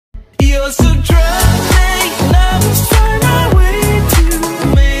you're so trusting. Now let's find our way to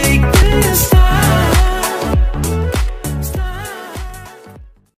make this stop.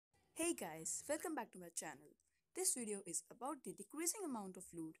 Hey guys, welcome back to my channel. This video is about the decreasing amount of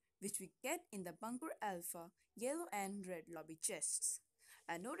loot which we get in the bunker alpha, yellow and red lobby chests.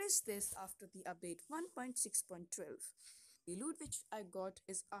 I noticed this after the update 1.6.12. The loot which I got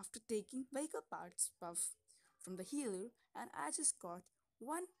is after taking vehicle parts buff from the healer, and I just got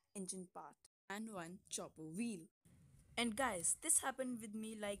one engine part and one chopper wheel. And guys, this happened with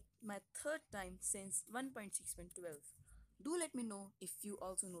me like my third time since 1.6.12. Do let me know if you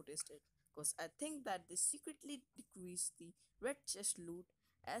also noticed it, cause I think that this secretly decreased the red chest loot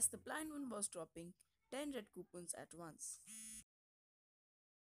as the blind one was dropping 10 red coupons at once.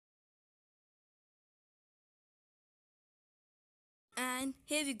 And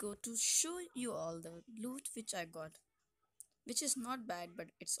here we go to show you all the loot which I got, which is not bad but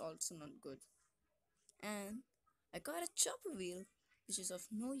it's also not good. And I got a chopper wheel which is of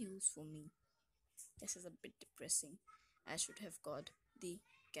no use for me. This is a bit depressing. I should have got the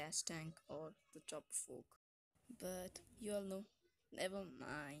gas tank or the chopper fork. But you all know, never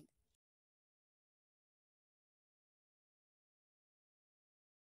mind.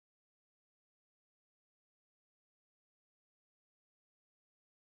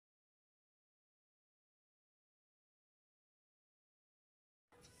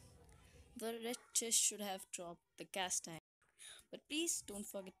 The red chest should have dropped the gas tank. But please don't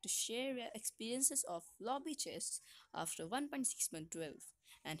forget to share your experiences of lobby chests after 1.6.12.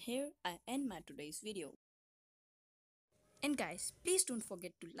 And here I end my today's video. And guys, please don't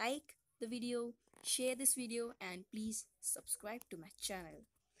forget to like the video, share this video, and please subscribe to my channel.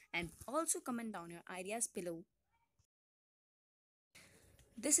 And also comment down your ideas below.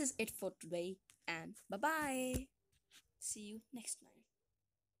 This is it for today, and bye bye. See you next time.